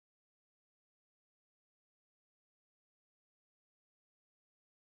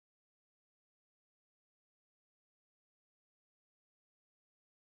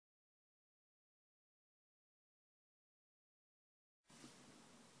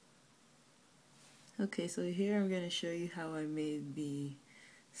Okay, so here I'm going to show you how I made the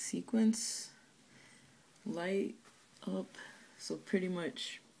sequence light up. So pretty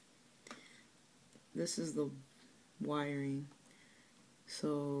much this is the wiring.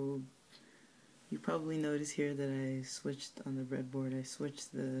 So you probably notice here that I switched on the breadboard. I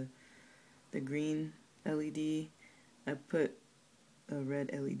switched the green LED. I put a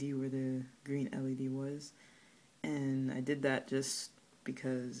red LED where the green LED was, and I did that just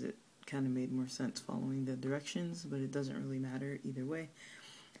because it kind of made more sense following the directions, but it doesn't really matter either way.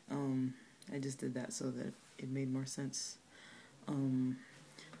 I just did that so that it made more sense.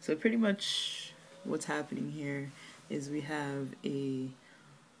 So pretty much what's happening here is we have a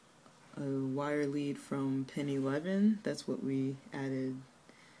wire lead from pin 11. That's what we added.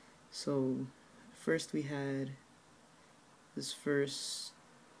 So first we had this first,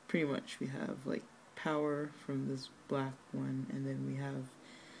 pretty much we have like power from this black one, and then we have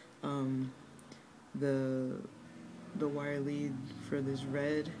the wire lead for this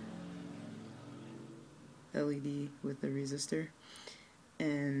red LED with the resistor,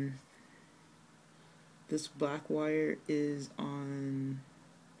 and this black wire is on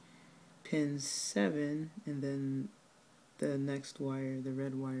pin 7, and then the next wire, the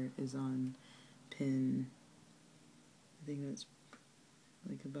red wire, is on pin, I think that's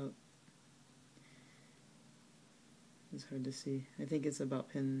like about, it's hard to see, I think it's about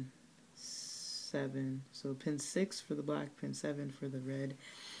pin 7, so pin 6 for the black, pin 7 for the red.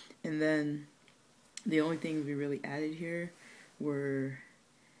 And then the only thing we really added here were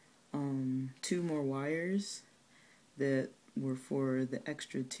 2 more wires that were for the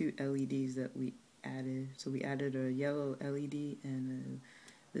extra 2 LEDs that we added. So we added a yellow LED and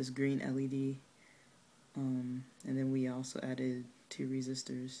this green LED, and then we also added 2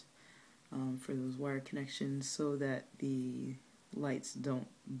 resistors for those wire connections so that the lights don't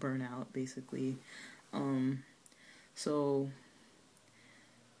burn out, basically. So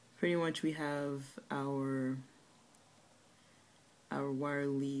pretty much we have our wire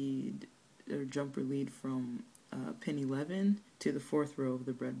lead or jumper lead from pin 11 to the 4th row of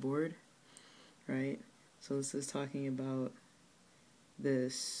the breadboard, right? So this is talking about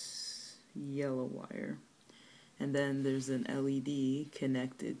this yellow wire, and then there's an LED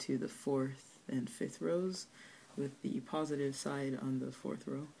connected to the 4th and 5th rows with the positive side on the 4th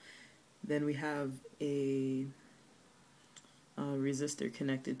row. Then we have a resistor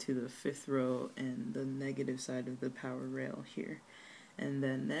connected to the 5th row and the negative side of the power rail here. And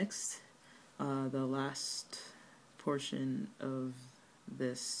then next, the last portion of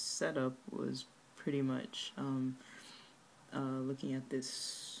this setup was pretty much looking at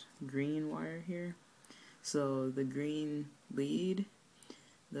this green wire here. So the green lead,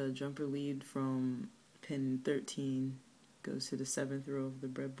 the jumper lead from pin 13 goes to the 7th row of the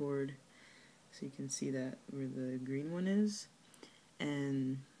breadboard. So you can see that where the green one is.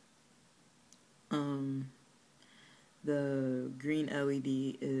 And the green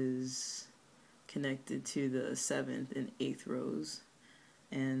LED is connected to the 7th and 8th rows,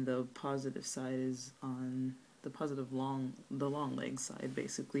 and the positive side is on the long leg side,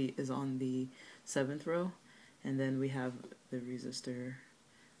 basically, is on the 7th row. And then we have the resistor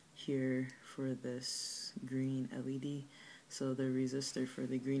here for this green LED. So the resistor for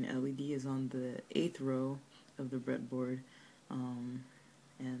the green LED is on the 8th row of the breadboard,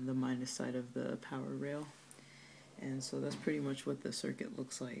 and the minus side of the power rail. And so that's pretty much what the circuit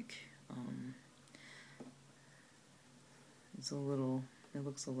looks like. It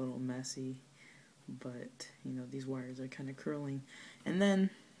looks a little messy, but you know, these wires are kind of curling. And then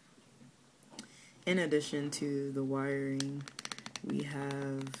in addition to the wiring, we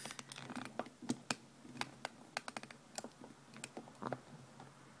have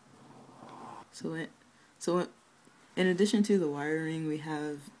in addition to the wiring, we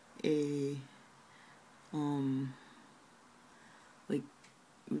have a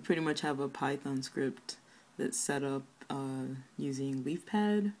we pretty much have a Python script that's set up using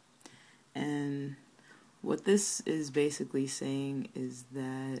LeafPad. And what this is basically saying is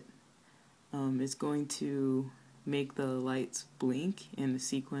that it's going to make the lights blink in a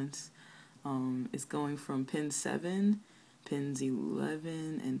sequence. It's going from pin 7, pins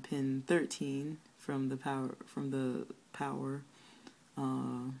 11, and pin 13 from the power,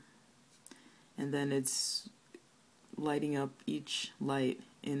 and then it's lighting up each light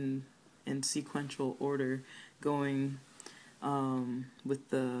in sequential order, going with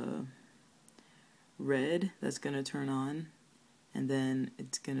the red that's going to turn on, and then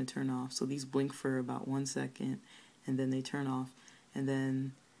it's going to turn off. So these blink for about 1 second, and then they turn off, and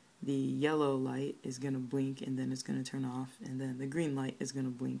then the yellow light is going to blink, and then it's going to turn off, and then the green light is going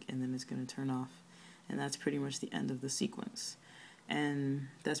to blink, and then it's going to turn off. and that's pretty much the end of the sequence. And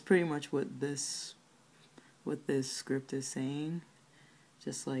that's pretty much what this script is saying,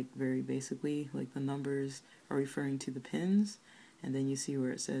 just like very basically, like the numbers are referring to the pins, and then you see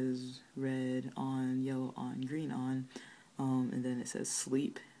where it says red on, yellow on, green on, and then it says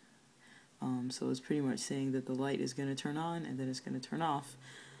sleep. So it's pretty much saying that the light is going to turn on and then it's going to turn off,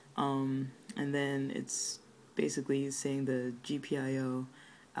 and then it's basically saying the GPIO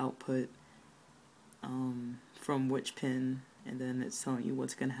output from which pin, and then it's telling you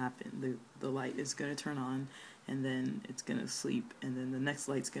what's going to happen. The light is going to turn on, and then it's going to sleep, and then the next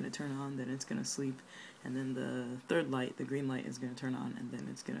light's going to turn on, then it's going to sleep, and then the third light, the green light, is going to turn on, and then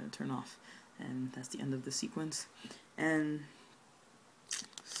it's going to turn off, and that's the end of the sequence. And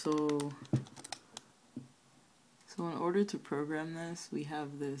so in order to program this, we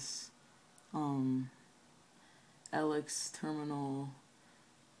have this LX terminal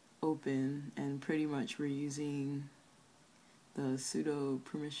open, and pretty much we're using the sudo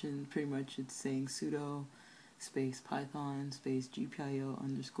permission. Pretty much it's saying sudo space python space GPIO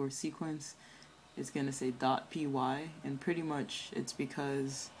underscore sequence. It's going to say .py, and pretty much it's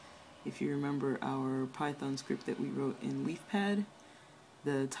because if you remember our Python script that we wrote in LeafPad,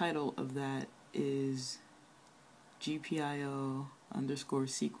 the title of that is GPIO underscore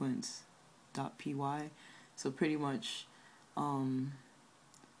sequence .py. So pretty much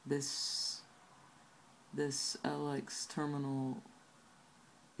this LX terminal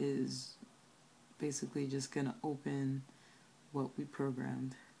is basically just gonna open what we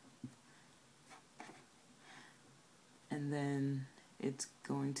programmed, and then it's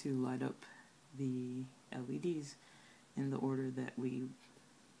going to light up the LEDs in the order that we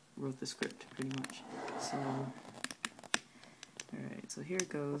wrote the script, pretty much. So alright, so here it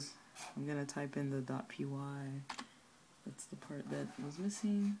goes. I'm gonna type in the .py. That's the part that was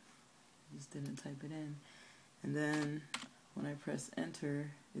missing. I just didn't type it in. And then when I press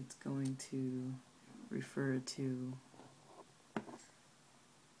enter, it's going to refer to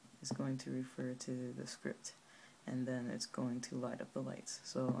the script, and then it's going to light up the lights.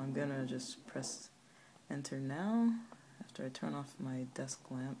 So I'm gonna just press enter now after I turn off my desk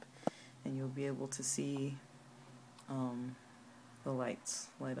lamp, and you'll be able to see the lights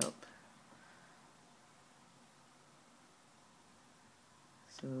light up.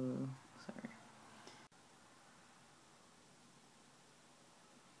 So, sorry.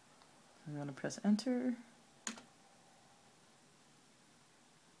 I'm going to press enter.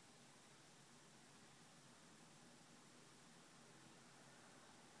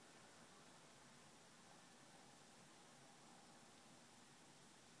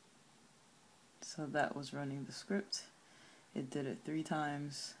 So that was running the script. It did it 3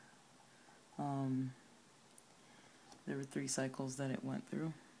 times. There were 3 cycles that it went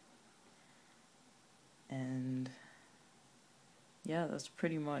through. And yeah, that's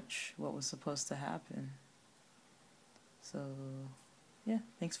pretty much what was supposed to happen. So yeah,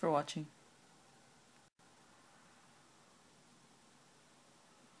 thanks for watching.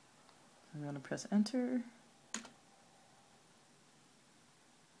 I'm going to press enter.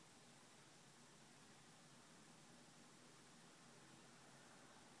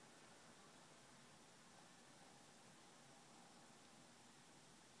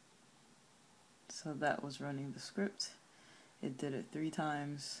 So that was running the script. It did it 3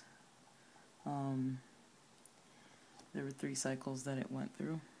 times. There were 3 cycles that it went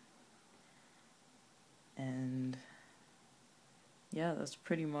through. And yeah, that's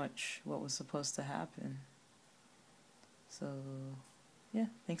pretty much what was supposed to happen. So yeah,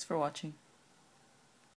 thanks for watching.